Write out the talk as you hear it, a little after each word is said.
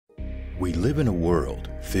We live in a world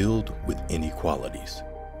filled with inequalities.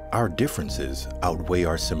 Our differences outweigh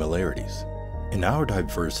our similarities. In our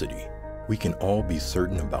diversity, we can all be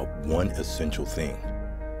certain about one essential thing.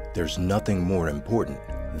 There's nothing more important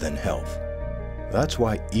than health. That's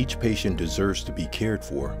why each patient deserves to be cared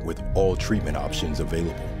for with all treatment options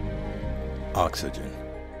available. Oxygen,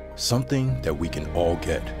 something that we can all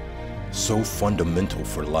get, so fundamental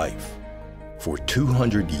for life. For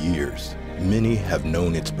 200 years, many have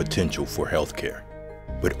known its potential for healthcare,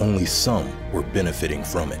 but only some were benefiting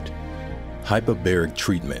from it. Hyperbaric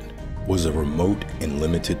treatment was a remote and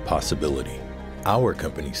limited possibility. Our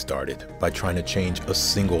company started by trying to change a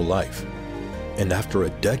single life. And after a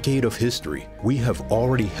decade of history, we have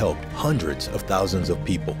already helped hundreds of thousands of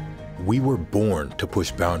people. We were born to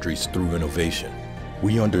push boundaries through innovation.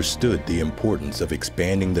 We understood the importance of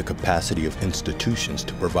expanding the capacity of institutions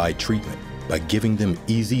to provide treatment by giving them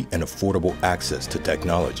easy and affordable access to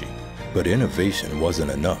technology. But innovation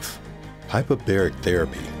wasn't enough. Hyperbaric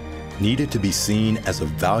therapy needed to be seen as a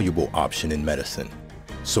valuable option in medicine,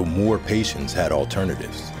 so more patients had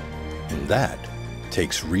alternatives. And that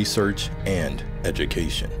takes research and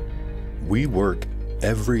education. We work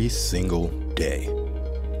every single day,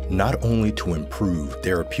 not only to improve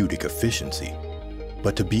therapeutic efficiency,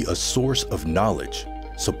 but to be a source of knowledge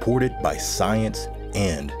supported by science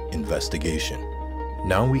and investigation.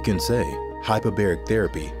 Now we can say hyperbaric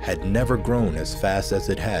therapy had never grown as fast as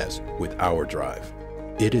it has with our drive.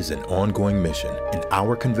 It is an ongoing mission, and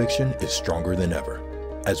our conviction is stronger than ever.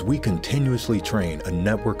 As we continuously train a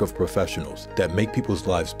network of professionals that make people's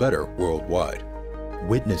lives better worldwide,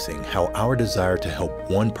 witnessing how our desire to help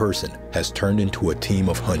one person has turned into a team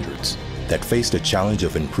of hundreds that face the challenge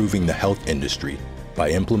of improving the health industry by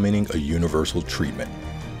implementing a universal treatment.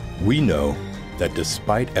 We know that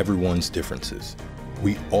despite everyone's differences,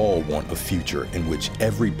 we all want a future in which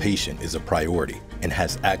every patient is a priority and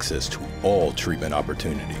has access to all treatment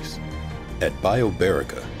opportunities. At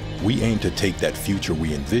Biobarica, we aim to take that future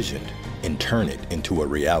we envisioned and turn it into a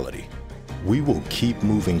reality. We will keep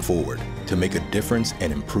moving forward to make a difference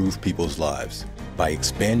and improve people's lives by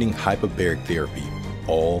expanding hyperbaric therapy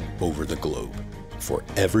all over the globe for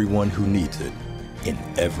everyone who needs it in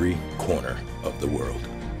every corner of the world.